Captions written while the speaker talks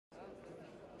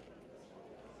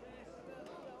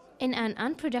In an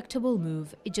unpredictable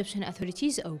move, Egyptian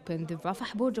authorities opened the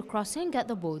Rafah border crossing at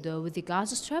the border with the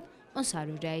Gaza Strip on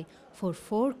Saturday for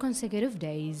 4 consecutive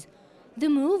days. The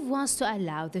move was to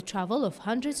allow the travel of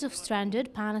hundreds of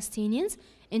stranded Palestinians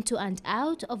into and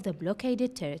out of the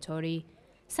blockaded territory.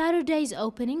 Saturday's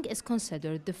opening is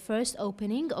considered the first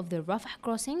opening of the Rafah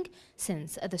crossing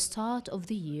since the start of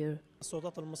the year.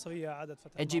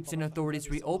 Egyptian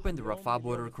authorities reopened the Rafah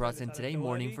border crossing today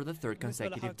morning for the third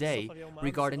consecutive day.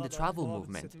 Regarding the travel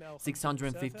movement,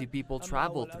 650 people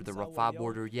traveled through the Rafah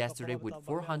border yesterday with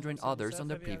 400 others on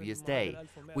the previous day,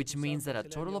 which means that a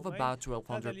total of about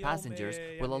 1,200 passengers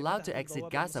were allowed to exit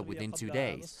Gaza within 2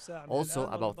 days. Also,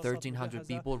 about 1,300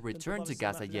 people returned to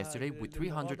Gaza yesterday with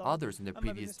 300 others on the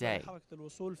previous day.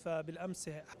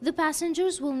 The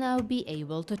passengers will now be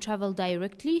able to travel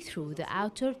directly through the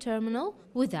outer terminal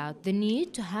without the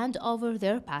need to hand over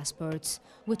their passports,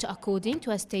 which, according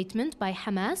to a statement by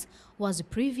Hamas, was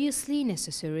previously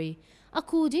necessary.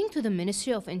 According to the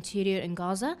Ministry of Interior in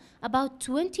Gaza, about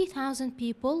 20,000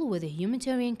 people with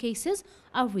humanitarian cases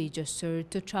are registered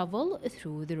to travel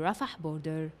through the Rafah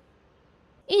border.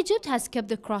 Egypt has kept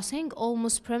the crossing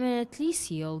almost permanently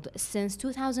sealed since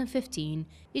 2015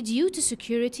 due to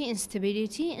security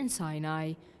instability in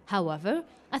Sinai. However,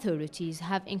 authorities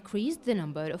have increased the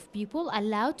number of people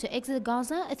allowed to exit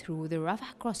Gaza through the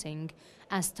Rafah crossing,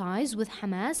 as ties with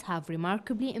Hamas have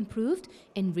remarkably improved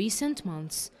in recent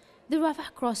months. The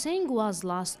Rafah crossing was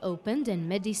last opened in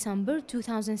mid-December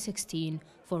 2016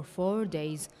 for 4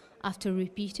 days, after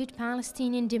repeated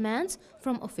Palestinian demands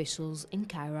from officials in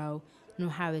Cairo. Nur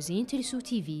Hawazin, Telesu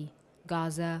TV,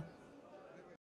 Gaza.